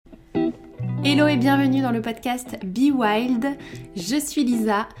Hello et bienvenue dans le podcast Be Wild. Je suis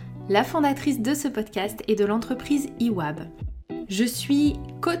Lisa, la fondatrice de ce podcast et de l'entreprise eWab. Je suis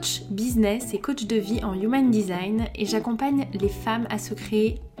coach business et coach de vie en Human Design et j'accompagne les femmes à se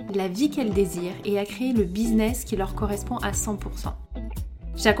créer la vie qu'elles désirent et à créer le business qui leur correspond à 100%.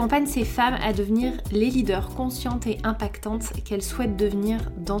 J'accompagne ces femmes à devenir les leaders conscientes et impactantes qu'elles souhaitent devenir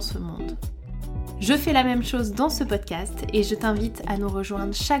dans ce monde. Je fais la même chose dans ce podcast et je t'invite à nous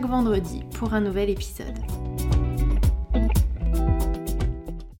rejoindre chaque vendredi pour un nouvel épisode.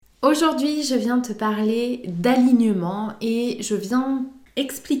 Aujourd'hui, je viens te parler d'alignement et je viens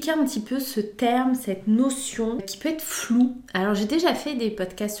expliquer un petit peu ce terme, cette notion qui peut être floue. Alors j'ai déjà fait des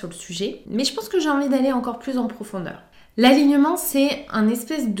podcasts sur le sujet, mais je pense que j'ai envie d'aller encore plus en profondeur. L'alignement, c'est un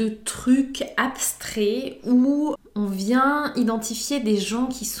espèce de truc abstrait où on vient identifier des gens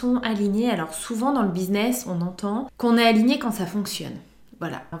qui sont alignés. Alors souvent dans le business, on entend qu'on est aligné quand ça fonctionne.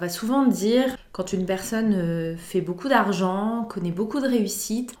 Voilà, on va souvent dire quand une personne fait beaucoup d'argent, connaît beaucoup de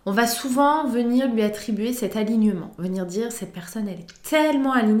réussite, on va souvent venir lui attribuer cet alignement. Venir dire cette personne, elle est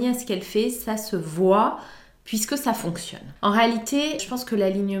tellement alignée à ce qu'elle fait, ça se voit puisque ça fonctionne. En réalité, je pense que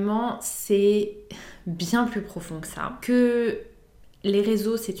l'alignement, c'est bien plus profond que ça. Que les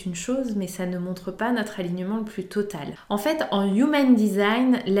réseaux, c'est une chose, mais ça ne montre pas notre alignement le plus total. En fait, en Human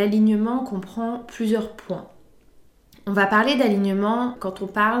Design, l'alignement comprend plusieurs points. On va parler d'alignement quand on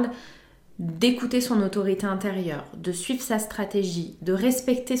parle d'écouter son autorité intérieure, de suivre sa stratégie, de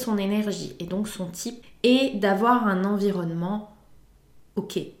respecter son énergie et donc son type, et d'avoir un environnement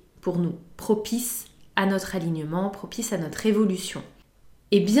OK pour nous, propice à notre alignement, propice à notre évolution.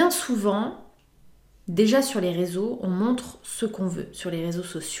 Et bien souvent, déjà sur les réseaux, on montre ce qu'on veut. Sur les réseaux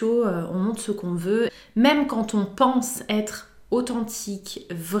sociaux, on montre ce qu'on veut. Même quand on pense être authentique,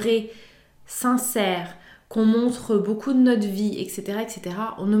 vrai, sincère, qu'on montre beaucoup de notre vie, etc.,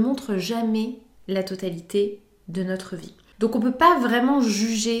 on ne montre jamais la totalité de notre vie. Donc on ne peut pas vraiment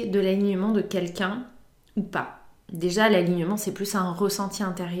juger de l'alignement de quelqu'un ou pas. Déjà, l'alignement, c'est plus un ressenti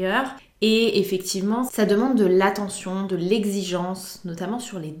intérieur. Et effectivement, ça demande de l'attention, de l'exigence, notamment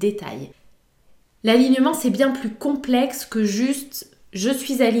sur les détails. L'alignement, c'est bien plus complexe que juste « je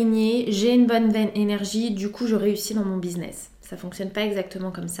suis alignée, j'ai une bonne énergie, du coup je réussis dans mon business ». Ça fonctionne pas exactement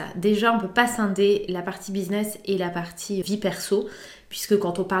comme ça. Déjà, on peut pas scinder la partie business et la partie vie perso, puisque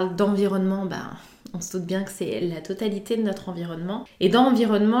quand on parle d'environnement, on se doute bien que c'est la totalité de notre environnement. Et dans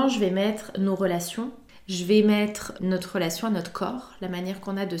l'environnement, je vais mettre nos relations, je vais mettre notre relation à notre corps, la manière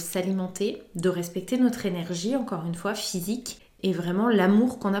qu'on a de s'alimenter, de respecter notre énergie, encore une fois, physique, et vraiment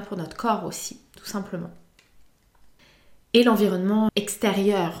l'amour qu'on a pour notre corps aussi, tout simplement. Et l'environnement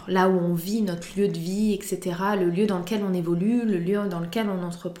extérieur, là où on vit, notre lieu de vie, etc., le lieu dans lequel on évolue, le lieu dans lequel on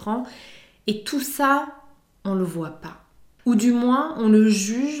entreprend. Et tout ça, on le voit pas. Ou du moins, on le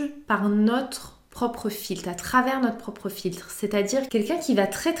juge par notre propre filtre, à travers notre propre filtre. C'est-à-dire quelqu'un qui va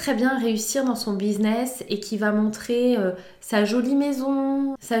très très bien réussir dans son business et qui va montrer sa jolie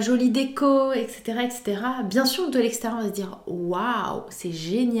maison, sa jolie déco, etc. Bien sûr, de l'extérieur, on va se dire « Waouh, c'est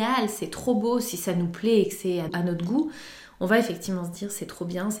génial, c'est trop beau, si ça nous plaît et que c'est à notre goût », on va effectivement se dire « C'est trop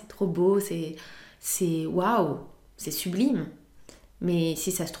bien, c'est trop beau, c'est waouh, c'est sublime ». Mais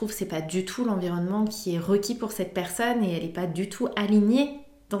si ça se trouve, c'est pas du tout l'environnement qui est requis pour cette personne et elle n'est pas du tout alignée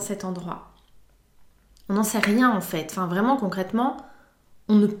dans cet endroit. On n'en sait rien en fait. Enfin, vraiment concrètement,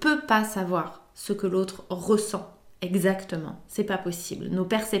 on ne peut pas savoir ce que l'autre ressent exactement. C'est pas possible. Nos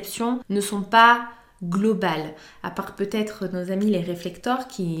perceptions ne sont pas globales, à part peut-être nos amis les réflecteurs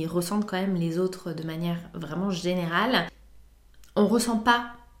qui ressentent quand même les autres de manière vraiment générale. On ressent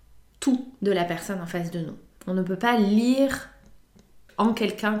pas tout de la personne en face de nous. On ne peut pas lire en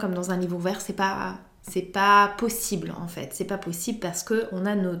quelqu'un comme dans un livre ouvert, c'est pas possible en fait. C'est pas possible parce qu'on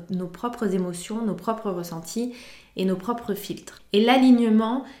a nos propres émotions, nos propres ressentis et nos propres filtres. Et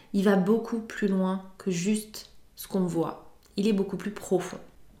l'alignement, il va beaucoup plus loin que juste ce qu'on voit. Il est beaucoup plus profond.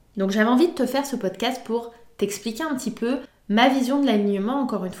 Donc j'avais envie de te faire ce podcast pour t'expliquer un petit peu ma vision de l'alignement.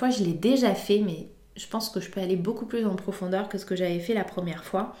 Encore une fois, je l'ai déjà fait, mais je pense que je peux aller beaucoup plus en profondeur que ce que j'avais fait la première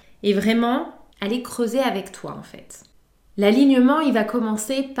fois. Et vraiment, aller creuser avec toi en fait. L'alignement, il va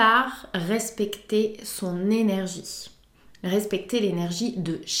commencer par respecter son énergie. Respecter l'énergie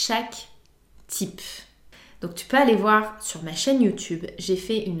de chaque type. Donc tu peux aller voir sur ma chaîne YouTube, j'ai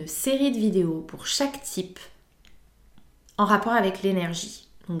fait une série de vidéos pour chaque type en rapport avec l'énergie.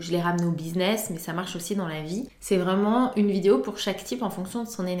 Donc je l'ai ramené au business, mais ça marche aussi dans la vie. C'est vraiment une vidéo pour chaque type en fonction de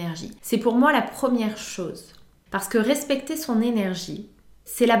son énergie. C'est pour moi la première chose. Parce que respecter son énergie,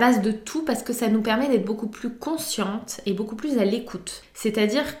 c'est la base de tout parce que ça nous permet d'être beaucoup plus consciente et beaucoup plus à l'écoute.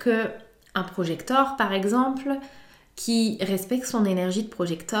 C'est-à-dire que un projecteur, par exemple, qui respecte son énergie de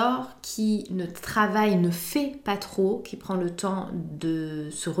projecteur, qui ne travaille, ne fait pas trop, qui prend le temps de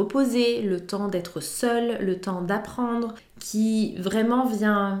se reposer, le temps d'être seul, le temps d'apprendre, qui vraiment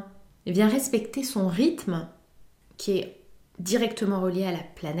vient respecter son rythme, qui est directement relié à la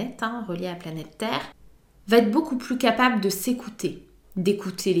planète, relié à la planète Terre, va être beaucoup plus capable de s'écouter,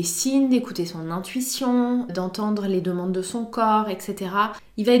 d'écouter les signes, d'écouter son intuition, d'entendre les demandes de son corps, etc.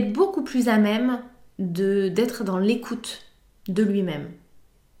 Il va être beaucoup plus à même d'être dans l'écoute de lui-même.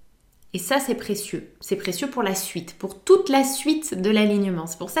 Et ça, c'est précieux. C'est précieux pour la suite, pour toute la suite de l'alignement.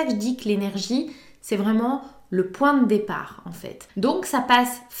 C'est pour ça que je dis que l'énergie, c'est vraiment le point de départ, en fait. Donc, ça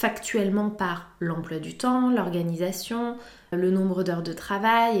passe factuellement par l'emploi du temps, l'organisation, le nombre d'heures de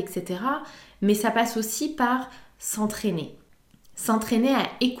travail, etc. Mais ça passe aussi par s'entraîner. S'entraîner à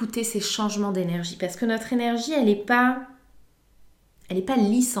écouter ces changements d'énergie. Parce que notre énergie, elle n'est pas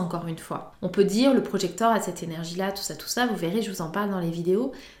lisse, encore une fois. On peut dire le projecteur a cette énergie-là, tout ça, vous verrez, je vous en parle dans les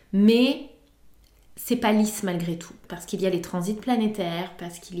vidéos, mais c'est pas lisse malgré tout, parce qu'il y a les transits planétaires,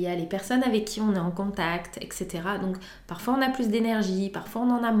 parce qu'il y a les personnes avec qui on est en contact, etc. Donc parfois on a plus d'énergie, parfois on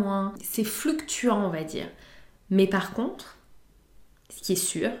en a moins. C'est fluctuant, on va dire. Mais par contre, ce qui est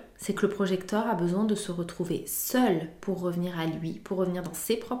sûr, c'est que le projecteur a besoin de se retrouver seul pour revenir à lui, pour revenir dans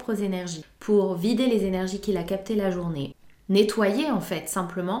ses propres énergies, pour vider les énergies qu'il a captées la journée. Nettoyer en fait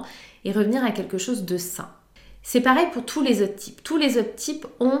simplement et revenir à quelque chose de sain. C'est pareil pour tous les autres types. Tous les autres types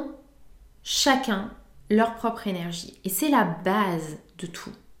ont chacun leur propre énergie et c'est la base de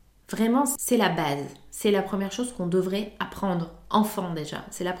tout. Vraiment, c'est la base. C'est la première chose qu'on devrait apprendre, enfant déjà.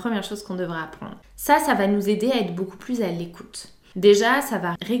 C'est la première chose qu'on devrait apprendre. Ça va nous aider à être beaucoup plus à l'écoute. Déjà, ça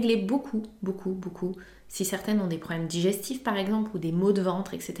va régler beaucoup. Si certaines ont des problèmes digestifs par exemple ou des maux de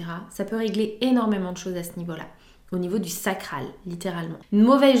ventre, etc. Ça peut régler énormément de choses à ce niveau-là. Au niveau du sacral, littéralement. Une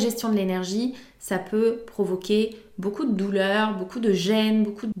mauvaise gestion de l'énergie, ça peut provoquer beaucoup de douleurs, beaucoup de gêne,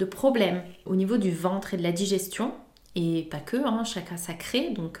 beaucoup de problèmes au niveau du ventre et de la digestion. Et pas que, chacun sacré,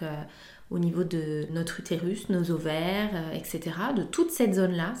 donc au niveau de notre utérus, nos ovaires, etc. De toute cette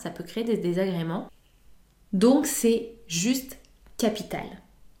zone-là, ça peut créer des désagréments. Donc c'est juste capital.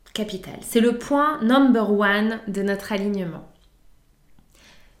 Capital. C'est le point number one de notre alignement.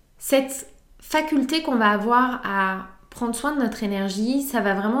 Cette faculté qu'on va avoir à prendre soin de notre énergie, ça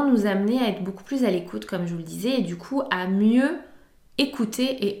va vraiment nous amener à être beaucoup plus à l'écoute, comme je vous le disais, et du coup à mieux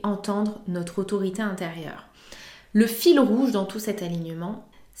écouter et entendre notre autorité intérieure. Le fil rouge dans tout cet alignement,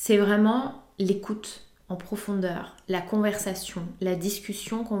 c'est vraiment l'écoute en profondeur, la conversation, la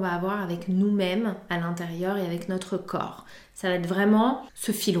discussion qu'on va avoir avec nous-mêmes à l'intérieur et avec notre corps. Ça va être vraiment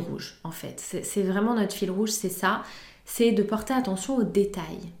ce fil rouge, en fait. C'est vraiment notre fil rouge, c'est ça. C'est de porter attention aux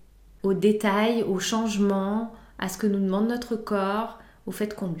détails, aux changements, à ce que nous demande notre corps, au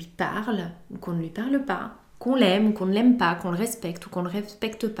fait qu'on lui parle ou qu'on ne lui parle pas, qu'on l'aime ou qu'on ne l'aime pas, qu'on le respecte ou qu'on ne le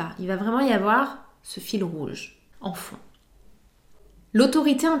respecte pas. Il va vraiment y avoir ce fil rouge en fond.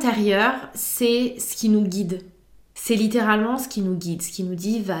 L'autorité intérieure, c'est ce qui nous guide. C'est littéralement ce qui nous guide, ce qui nous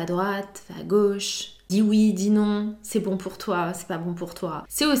dit va à droite, va à gauche, dis oui, dis non, c'est bon pour toi, c'est pas bon pour toi.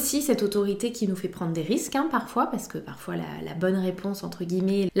 C'est aussi cette autorité qui nous fait prendre des risques parfois, parce que parfois la bonne réponse, entre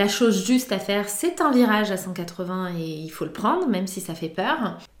guillemets, la chose juste à faire, c'est un virage à 180 et il faut le prendre, même si ça fait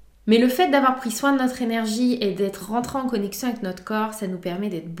peur. Mais le fait d'avoir pris soin de notre énergie et d'être rentré en connexion avec notre corps, ça nous permet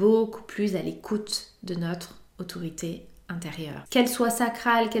d'être beaucoup plus à l'écoute de notre autorité intérieure. Qu'elle soit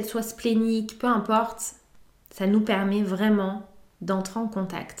sacrale, qu'elle soit splénique, peu importe, ça nous permet vraiment d'entrer en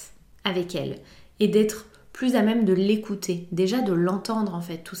contact avec elle et d'être plus à même de l'écouter, déjà de l'entendre en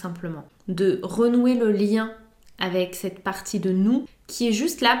fait tout simplement, de renouer le lien avec cette partie de nous qui est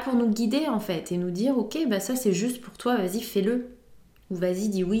juste là pour nous guider en fait et nous dire ok ça c'est juste pour toi, vas-y fais-le ou vas-y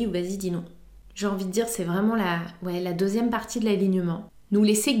dis oui ou vas-y dis non. J'ai envie de dire c'est vraiment la deuxième partie de l'alignement. Nous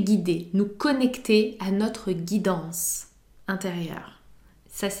laisser guider, nous connecter à notre guidance intérieure.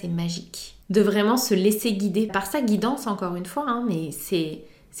 Ça c'est magique. De vraiment se laisser guider par sa guidance encore une fois, mais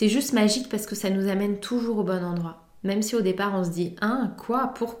c'est juste magique parce que ça nous amène toujours au bon endroit. Même si au départ on se dit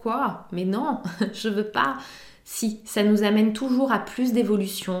quoi, pourquoi, mais non, je veux pas. Si, ça nous amène toujours à plus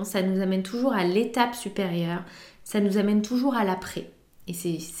d'évolution, ça nous amène toujours à l'étape supérieure, ça nous amène toujours à l'après. Et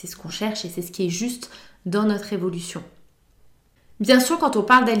c'est ce qu'on cherche et c'est ce qui est juste dans notre évolution. Bien sûr, quand on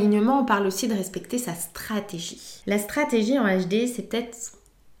parle d'alignement, on parle aussi de respecter sa stratégie. La stratégie en HD, c'est peut-être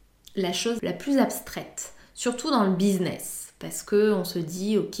la chose la plus abstraite, surtout dans le business. Parce qu'on se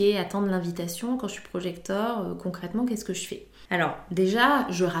dit, ok, attendre l'invitation, quand je suis projecteur, concrètement, qu'est-ce que je fais ? Alors déjà,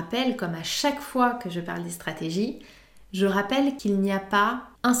 je rappelle, comme à chaque fois que je parle des stratégies, je rappelle qu'il n'y a pas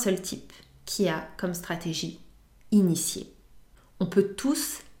un seul type qui a comme stratégie initiée. On peut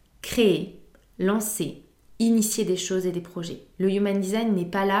tous créer, lancer, initier des choses et des projets. Le Human Design n'est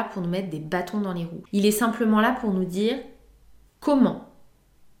pas là pour nous mettre des bâtons dans les roues. Il est simplement là pour nous dire comment.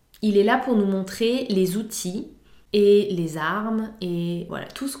 Il est là pour nous montrer les outils et les armes et voilà,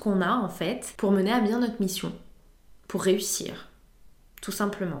 tout ce qu'on a en fait pour mener à bien notre mission, pour réussir, tout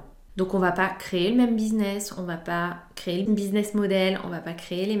simplement. Donc on va pas créer le même business, on va pas créer le business model, on va pas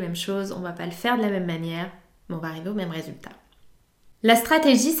créer les mêmes choses, on va pas le faire de la même manière, mais on va arriver au même résultat. La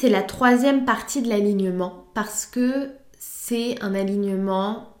stratégie, c'est la troisième partie de l'alignement parce que c'est un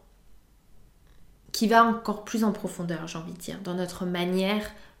alignement qui va encore plus en profondeur, j'ai envie de dire, dans notre manière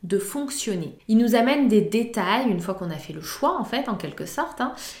de fonctionner. Il nous amène des détails, une fois qu'on a fait le choix en fait, en quelque sorte,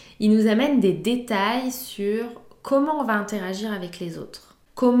 il nous amène des détails sur comment on va interagir avec les autres.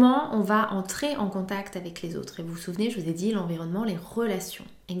 Comment on va entrer en contact avec les autres. Et vous vous souvenez, je vous ai dit l'environnement, les relations.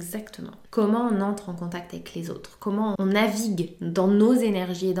 Exactement. Comment on entre en contact avec les autres. Comment on navigue dans nos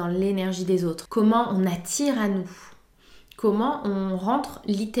énergies et dans l'énergie des autres. Comment on attire à nous. Comment on rentre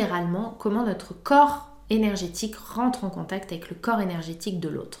littéralement, comment notre corps énergétique rentre en contact avec le corps énergétique de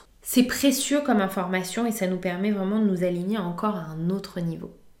l'autre. C'est précieux comme information et ça nous permet vraiment de nous aligner encore à un autre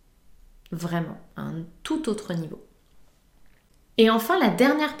niveau. Vraiment, à un tout autre niveau. Et enfin, la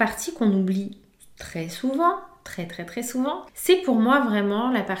dernière partie qu'on oublie très souvent, très souvent, c'est pour moi vraiment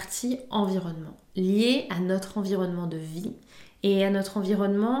la partie environnement, liée à notre environnement de vie et à notre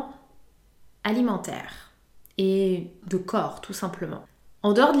environnement alimentaire et de corps, tout simplement.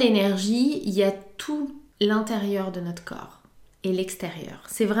 En dehors de l'énergie, il y a tout l'intérieur de notre corps et l'extérieur.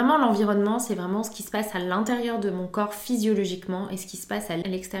 C'est vraiment l'environnement, c'est vraiment ce qui se passe à l'intérieur de mon corps physiologiquement et ce qui se passe à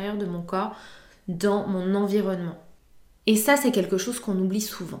l'extérieur de mon corps dans mon environnement. Et ça, c'est quelque chose qu'on oublie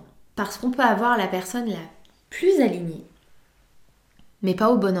souvent. Parce qu'on peut avoir la personne la plus alignée, mais pas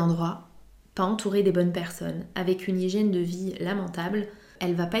au bon endroit, pas entourée des bonnes personnes, avec une hygiène de vie lamentable,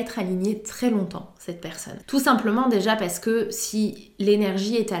 elle va pas être alignée très longtemps, cette personne. Tout simplement déjà parce que si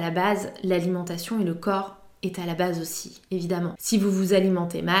l'énergie est à la base, l'alimentation et le corps est à la base aussi, évidemment. Si vous vous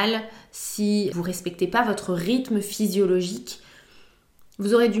alimentez mal, si vous respectez pas votre rythme physiologique,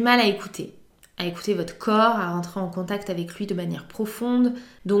 vous aurez du mal à écouter votre corps, à rentrer en contact avec lui de manière profonde.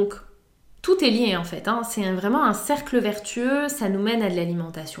 Donc, tout est lié en fait. C'est vraiment un cercle vertueux, ça nous mène à de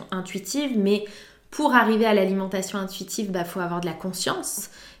l'alimentation intuitive, mais pour arriver à l'alimentation intuitive, faut avoir de la conscience,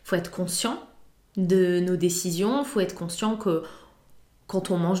 il faut être conscient de nos décisions, il faut être conscient que quand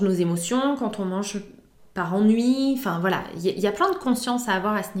on mange nos émotions, quand on mange par ennui, enfin voilà, il y a plein de conscience à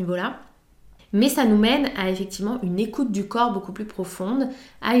avoir à ce niveau-là. Mais ça nous mène à effectivement une écoute du corps beaucoup plus profonde,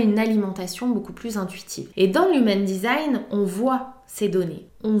 à une alimentation beaucoup plus intuitive. Et dans l'Human Design, on voit ces données.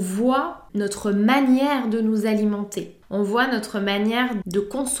 On voit notre manière de nous alimenter. On voit notre manière de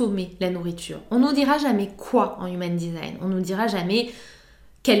consommer la nourriture. On nous dira jamais quoi en Human Design. On nous dira jamais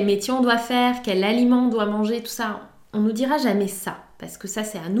quel métier on doit faire, quel aliment on doit manger, tout ça. On nous dira jamais ça. Parce que ça,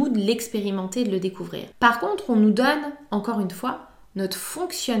 c'est à nous de l'expérimenter et de le découvrir. Par contre, on nous donne, encore une fois, notre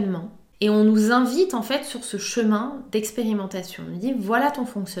fonctionnement. Et on nous invite en fait sur ce chemin d'expérimentation. On nous dit voilà ton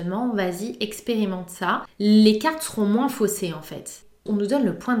fonctionnement, vas-y, expérimente ça. Les cartes seront moins faussées en fait. On nous donne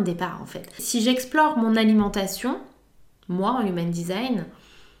le point de départ en fait. Si j'explore mon alimentation, moi en Human Design,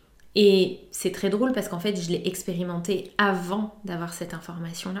 et c'est très drôle parce qu'en fait je l'ai expérimenté avant d'avoir cette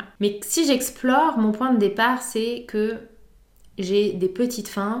information-là. Mais si j'explore, mon point de départ c'est que j'ai des petites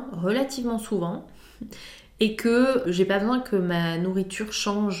faims relativement souvent et que j'ai pas besoin que ma nourriture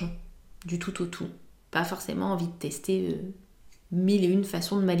change du tout au tout. Pas forcément envie de tester 1001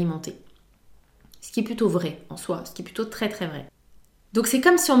 façons de m'alimenter. Ce qui est plutôt vrai en soi, ce qui est plutôt très vrai. Donc c'est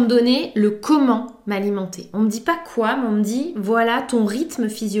comme si on me donnait le comment m'alimenter. On me dit pas quoi, mais on me dit voilà ton rythme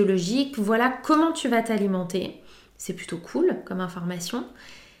physiologique, voilà comment tu vas t'alimenter. C'est plutôt cool comme information.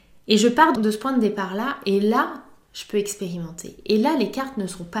 Et je pars de ce point de départ-là, et là, je peux expérimenter. Et là, les cartes ne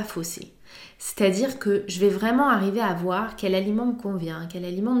seront pas faussées. C'est-à-dire que je vais vraiment arriver à voir quel aliment me convient, quel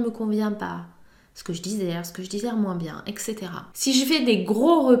aliment ne me convient pas, ce que je digère moins bien, etc. Si je fais des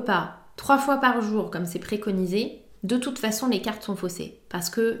gros repas 3 fois par jour comme c'est préconisé, de toute façon les cartes sont faussées parce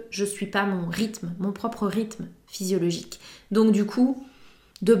que je ne suis pas mon rythme, mon propre rythme physiologique. Donc du coup,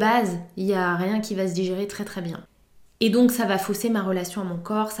 de base, il n'y a rien qui va se digérer très bien. Et donc ça va fausser ma relation à mon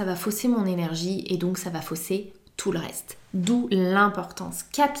corps, ça va fausser mon énergie et donc ça va fausser tout le reste. D'où l'importance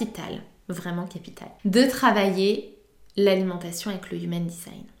capitale, vraiment capitale, de travailler l'alimentation avec le Human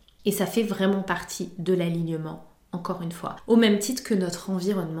Design. Et ça fait vraiment partie de l'alignement, encore une fois. Au même titre que notre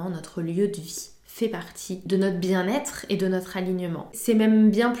environnement, notre lieu de vie fait partie de notre bien-être et de notre alignement. C'est même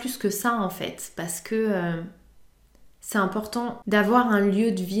bien plus que ça en fait, parce que c'est important d'avoir un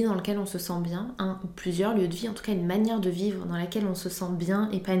lieu de vie dans lequel on se sent bien, un ou plusieurs lieux de vie, en tout cas une manière de vivre dans laquelle on se sent bien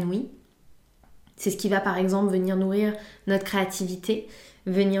épanoui. C'est ce qui va par exemple venir nourrir notre créativité,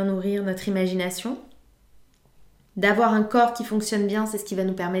 venir nourrir notre imagination. D'avoir un corps qui fonctionne bien, c'est ce qui va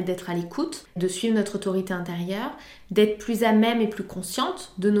nous permettre d'être à l'écoute, de suivre notre autorité intérieure, d'être plus à même et plus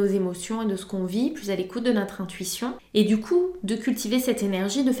consciente de nos émotions et de ce qu'on vit, plus à l'écoute de notre intuition, et du coup, de cultiver cette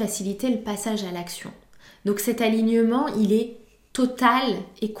énergie, de faciliter le passage à l'action. Donc cet alignement, il est total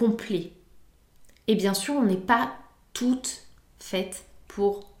et complet. Et bien sûr, on n'est pas toutes faites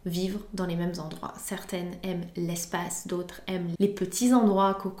pour vivre dans les mêmes endroits. Certaines aiment l'espace, d'autres aiment les petits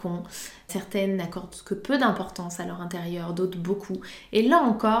endroits cocons, certaines n'accordent que peu d'importance à leur intérieur, d'autres beaucoup. Et là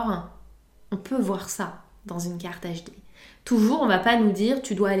encore, on peut voir ça dans une carte HD. Toujours, on va pas nous dire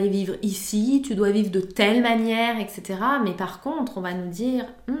tu dois aller vivre ici, tu dois vivre de telle manière, etc. Mais par contre, on va nous dire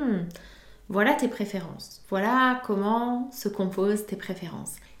voilà tes préférences, voilà comment se composent tes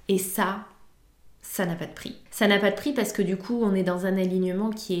préférences. Et ça n'a pas de prix. Ça n'a pas de prix parce que du coup, on est dans un alignement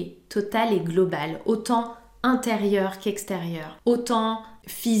qui est total et global, autant intérieur qu'extérieur, autant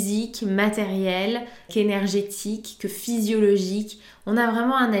physique, matériel, qu'énergétique, que physiologique. On a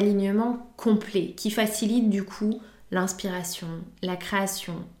vraiment un alignement complet qui facilite du coup l'inspiration, la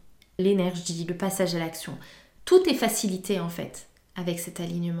création, l'énergie, le passage à l'action. Tout est facilité en fait avec cet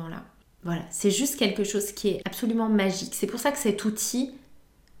alignement-là. Voilà, c'est juste quelque chose qui est absolument magique. C'est pour ça que cet outil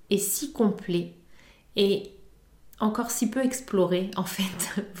est si complet et encore si peu exploré en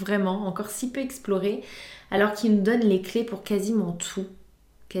fait, vraiment, encore si peu exploré, alors qu'il nous donne les clés pour quasiment tout.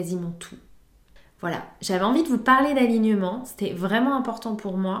 Voilà, j'avais envie de vous parler d'alignement, c'était vraiment important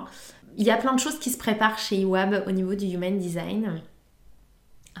pour moi. Il y a plein de choses qui se préparent chez IWAB au niveau du Human Design.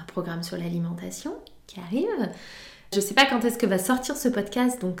 Un programme sur l'alimentation qui arrive. Je ne sais pas quand est-ce que va sortir ce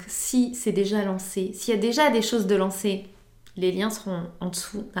podcast, donc si c'est déjà lancé, s'il y a déjà des choses de lancées, les liens seront en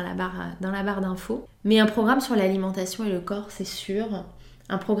dessous dans la barre d'infos. Mais un programme sur l'alimentation et le corps, c'est sûr.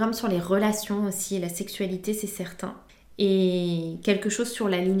 Un programme sur les relations aussi, la sexualité, c'est certain. Et quelque chose sur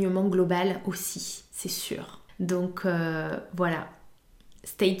l'alignement global aussi, c'est sûr. Donc voilà,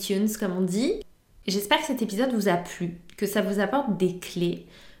 stay tuned comme on dit. J'espère que cet épisode vous a plu, que ça vous apporte des clés.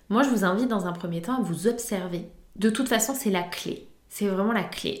 Moi, je vous invite dans un premier temps à vous observer. De toute façon, c'est la clé. C'est vraiment la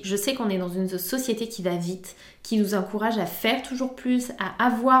clé. Je sais qu'on est dans une société qui va vite, qui nous encourage à faire toujours plus, à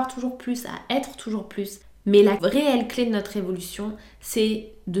avoir toujours plus, à être toujours plus. Mais la réelle clé de notre évolution,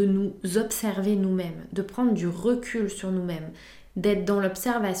 c'est de nous observer nous-mêmes, de prendre du recul sur nous-mêmes, d'être dans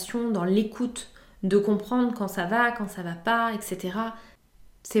l'observation, dans l'écoute, de comprendre quand ça va pas, etc.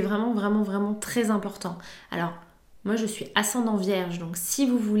 C'est vraiment, vraiment, vraiment très important. Alors, moi, je suis ascendant vierge, donc si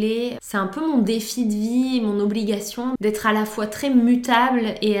vous voulez, c'est un peu mon défi de vie, mon obligation d'être à la fois très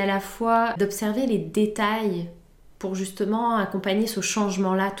mutable et à la fois d'observer les détails pour justement accompagner ce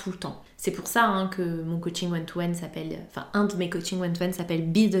changement-là tout le temps. C'est pour ça que mon coaching one-to-one s'appelle, un de mes coachings one-to-one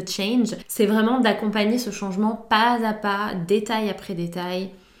s'appelle Be the Change. C'est vraiment d'accompagner ce changement pas à pas, détail après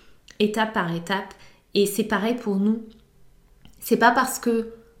détail, étape par étape. Et c'est pareil pour nous. C'est pas parce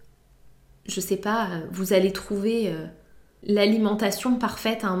que je sais pas, vous allez trouver l'alimentation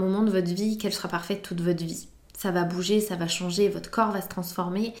parfaite à un moment de votre vie, qu'elle sera parfaite toute votre vie. Ça va bouger, ça va changer, votre corps va se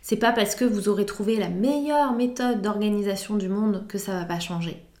transformer. C'est pas parce que vous aurez trouvé la meilleure méthode d'organisation du monde que ça va pas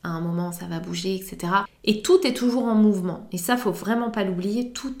changer. À un moment, ça va bouger, etc. Et tout est toujours en mouvement. Et ça, faut vraiment pas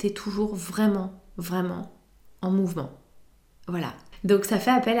l'oublier, tout est toujours vraiment, vraiment en mouvement. Voilà. Donc ça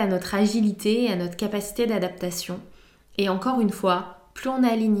fait appel à notre agilité et à notre capacité d'adaptation. Et encore une fois, plus on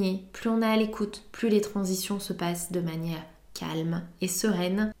est aligné, plus on est à l'écoute, plus les transitions se passent de manière calme et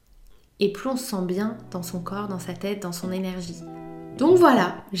sereine, et plus on se sent bien dans son corps, dans sa tête, dans son énergie. Donc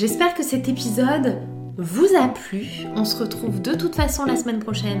voilà, j'espère que cet épisode vous a plu. On se retrouve de toute façon la semaine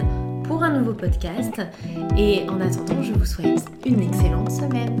prochaine pour un nouveau podcast, et en attendant, je vous souhaite une excellente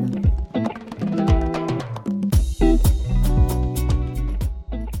semaine.